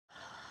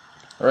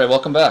Alright,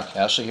 welcome back.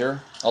 Ashley here,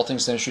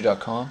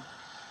 allthingsdentistry.com.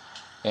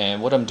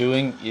 And what I'm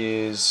doing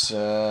is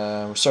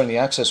we're starting the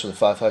access with a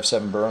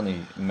 557 burr on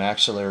the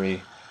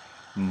maxillary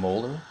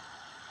molar.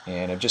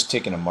 And I've just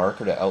taken a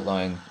marker to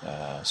outline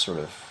sort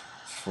of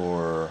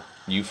for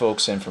you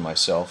folks and for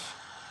myself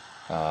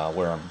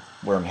where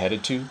I'm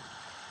headed to.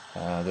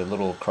 The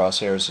little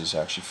crosshairs is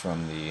actually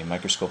from the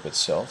microscope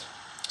itself.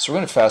 So we're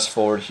going to fast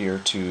forward here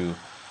to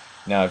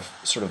now I've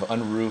sort of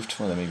unroofed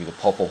one of maybe the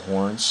pulpal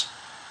horns,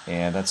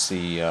 and that's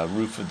the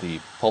roof of the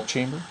pulp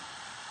chamber.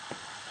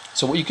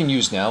 So what you can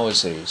use now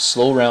is a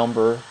slow round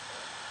burr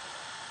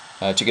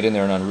to get in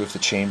there and unroof the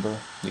chamber.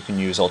 You can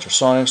use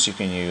ultrasonics. You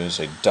can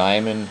use a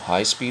diamond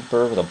high-speed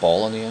burr with a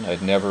ball on the end.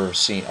 I'd never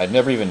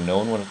even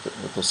known what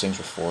those things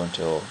were for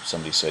until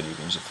somebody said you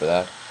can use it for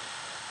that.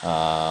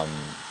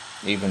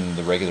 Even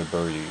the regular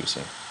burr you're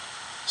using.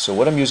 So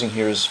what I'm using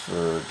here is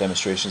for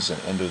demonstrations an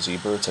Endo Z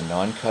burr. It's a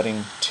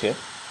non-cutting tip.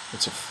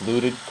 It's a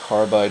fluted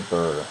carbide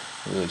burr.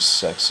 Really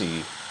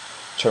sexy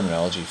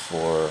terminology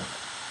for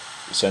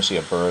essentially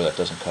a burr that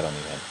doesn't cut on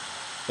the end.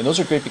 And those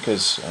are great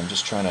because I'm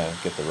just trying to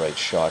get the right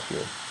shot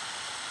here.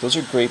 Those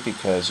are great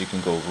because you can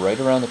go right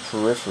around the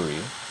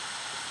periphery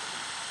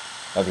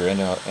of your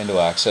endo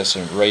access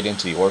and right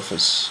into the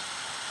orifice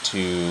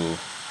to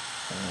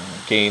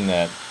gain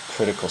that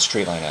critical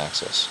straight line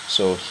access.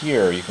 So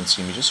here you can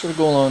see me just sort of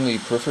go along the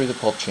periphery of the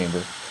pulp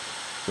chamber,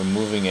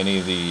 removing any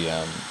of the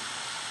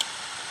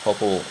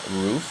pulpal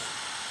roof.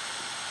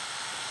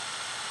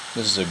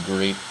 This is a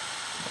great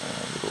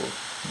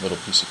little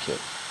piece of kit.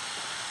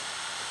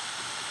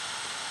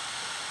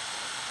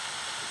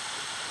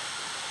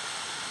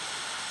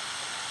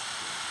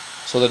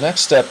 So the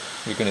next step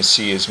you're going to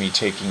see is me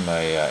taking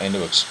my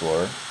Endo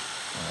Explorer.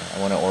 I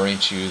want to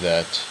orient you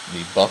that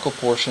the buccal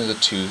portion of the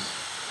tooth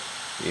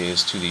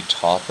is to the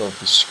top of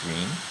the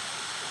screen,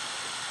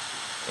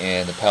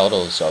 and the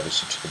palatal is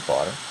obviously to the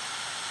bottom.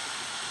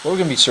 What we're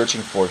going to be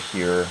searching for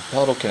here,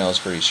 palatal canal is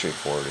very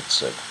straightforward.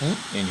 It's like,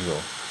 in you go.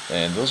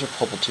 And those are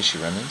pulpal tissue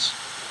remnants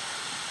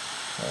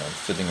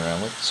fiddling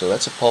around with. So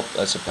that's a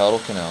palatal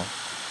canal.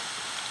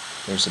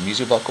 There's the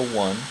mesiobuccal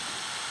one,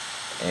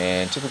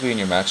 and typically in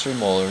your maxillary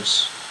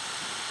molars,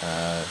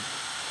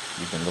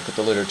 you can look at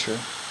the literature.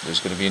 There's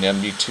going to be an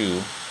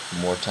MD2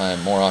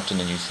 more often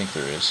than you think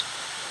there is.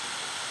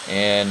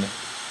 And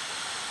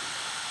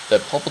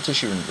that pulpal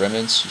tissue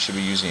remnants, you should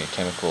be using a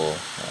chemical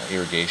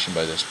irrigation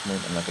by this point.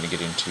 I'm not going to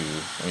get into,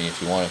 I mean, if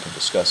you want I can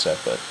discuss that,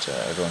 but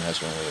everyone has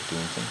their own way of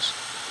doing things.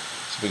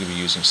 So we're going to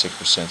be using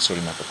 6%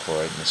 sodium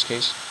hypochlorite in this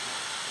case.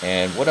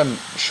 And what I'm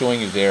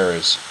showing you there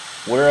is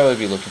where I would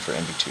be looking for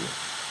MD2.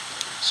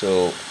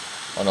 So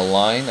on a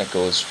line that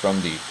goes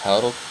from the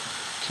palatal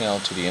canal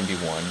to the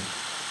MD1,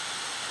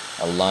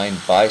 a line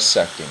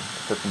bisecting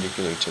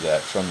perpendicular to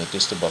that from the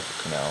distal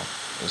buccal canal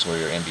is where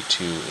your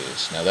MD2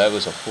 is. Now that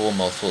was a whole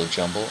mouthful of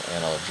jumble,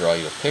 and I'll draw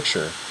you a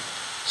picture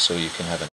so you can have an